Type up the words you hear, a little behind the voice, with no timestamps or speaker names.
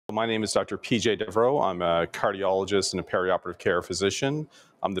My name is Dr. PJ Devereaux. I'm a cardiologist and a perioperative care physician.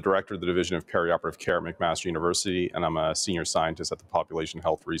 I'm the director of the Division of Perioperative Care at McMaster University, and I'm a senior scientist at the Population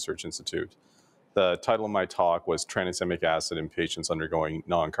Health Research Institute. The title of my talk was Tranexamic Acid in Patients Undergoing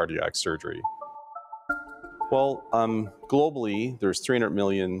Non-Cardiac Surgery. Well, globally, there's 300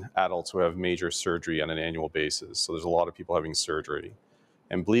 million adults who have major surgery on an annual basis, so there's a lot of people having surgery.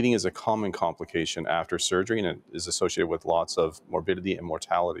 And bleeding is a common complication after surgery, and it is associated with lots of morbidity and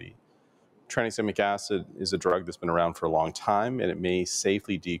mortality. Tranexamic acid is a drug that's been around for a long time, and it may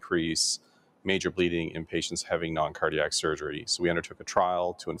safely decrease major bleeding in patients having non-cardiac surgery. So we undertook a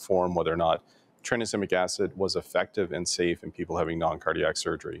trial to inform whether or not tranexamic acid was effective and safe in people having non-cardiac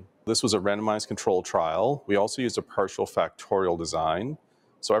surgery. This was a randomized controlled trial. We also used a partial factorial design.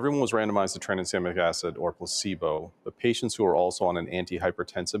 So everyone was randomized to tranexamic acid or placebo. The patients who were also on an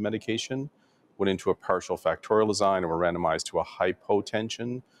antihypertensive medication went into a partial factorial design and were randomized to a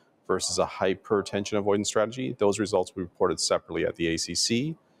hypotension versus a hypertension avoidance strategy. Those results we reported separately at the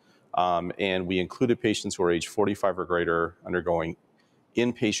ACC. And we included patients who are age 45 or greater undergoing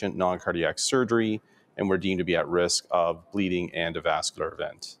inpatient non-cardiac surgery and were deemed to be at risk of bleeding and a vascular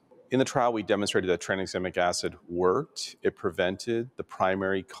event. In the trial, we demonstrated that tranexamic acid worked. It prevented the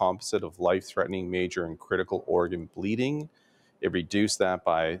primary composite of life-threatening major and critical organ bleeding. It reduced that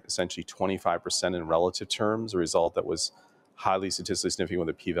by essentially 25% in relative terms, a result that was highly statistically significant with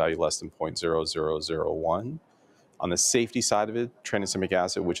a p-value less than 0.0001. On the safety side of it, tranexamic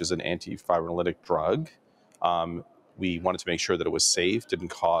acid, which is an antifibrinolytic drug, we wanted to make sure that it was safe, didn't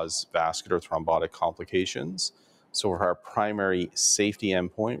cause vascular thrombotic complications. So for our primary safety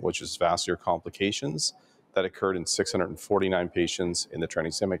endpoint, which is vascular complications, that occurred in 649 patients in the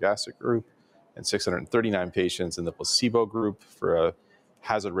tranexamic acid group and 639 patients in the placebo group for a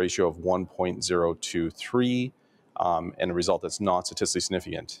hazard ratio of 1.023 and a result that's not statistically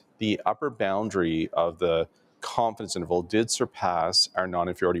significant. The upper boundary of the confidence interval did surpass our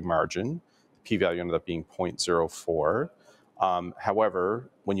non-inferiority margin. The p-value ended up being 0.04. However,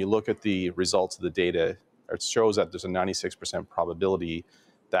 when you look at the results of the data, it shows that there's a 96% probability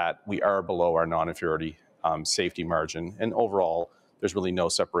that we are below our non-inferiority safety margin. And overall, there's really no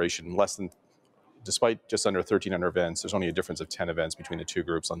separation. Despite just under 1,300 events, there's only a difference of 10 events between the two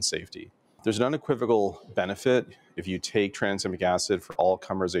groups on safety. There's an unequivocal benefit if you take tranexamic acid for all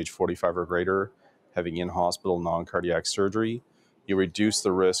comers age 45 or greater having in-hospital non-cardiac surgery. You reduce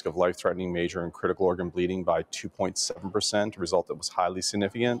the risk of life-threatening major and critical organ bleeding by 2.7%, a result that was highly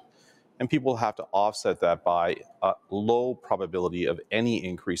significant. And people have to offset that by a low probability of any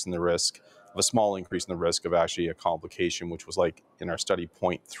increase in the risk, of a small increase in the risk of actually a complication, which was like in our study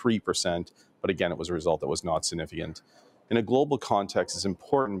 0.3%, but again, it was a result that was not significant. In a global context, it's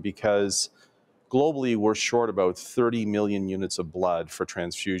important because globally we're short about 30 million units of blood for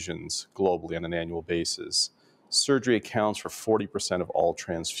transfusions globally on an annual basis. Surgery accounts for 40% of all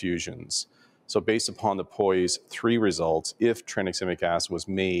transfusions. So based upon the POISE-3 results, if tranexamic acid was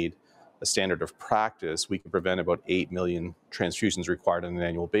made a standard of practice, we could prevent about 8 million transfusions required on an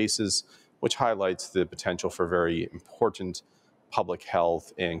annual basis, which highlights the potential for very important public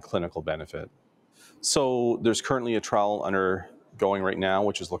health and clinical benefit. So there's currently a trial undergoing right now,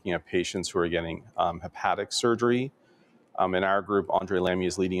 which is looking at patients who are getting hepatic surgery. In our group, Andre Lamy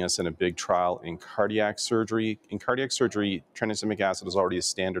is leading us in a big trial in cardiac surgery. In cardiac surgery, tranexamic acid is already a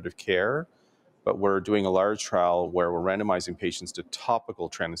standard of care, but we're doing a large trial where we're randomizing patients to topical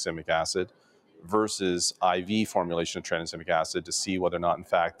tranexamic acid versus IV formulation of tranexamic acid to see whether or not, in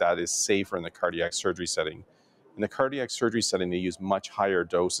fact, that is safer in the cardiac surgery setting. In the cardiac surgery setting, they use much higher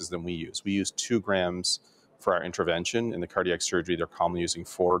doses than we use. We use 2 grams for our intervention. In the cardiac surgery, they're commonly using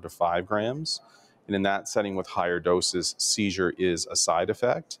 4 to 5 grams. And in that setting with higher doses, seizure is a side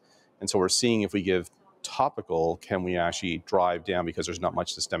effect. And so we're seeing if we give topical, can we actually drive down, because there's not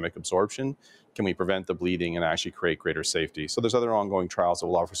much systemic absorption, can we prevent the bleeding and actually create greater safety? So there's other ongoing trials that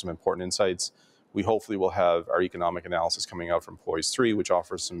will offer some important insights. We hopefully will have our economic analysis coming out from POISE-3, which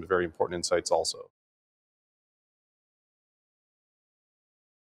offers some very important insights also.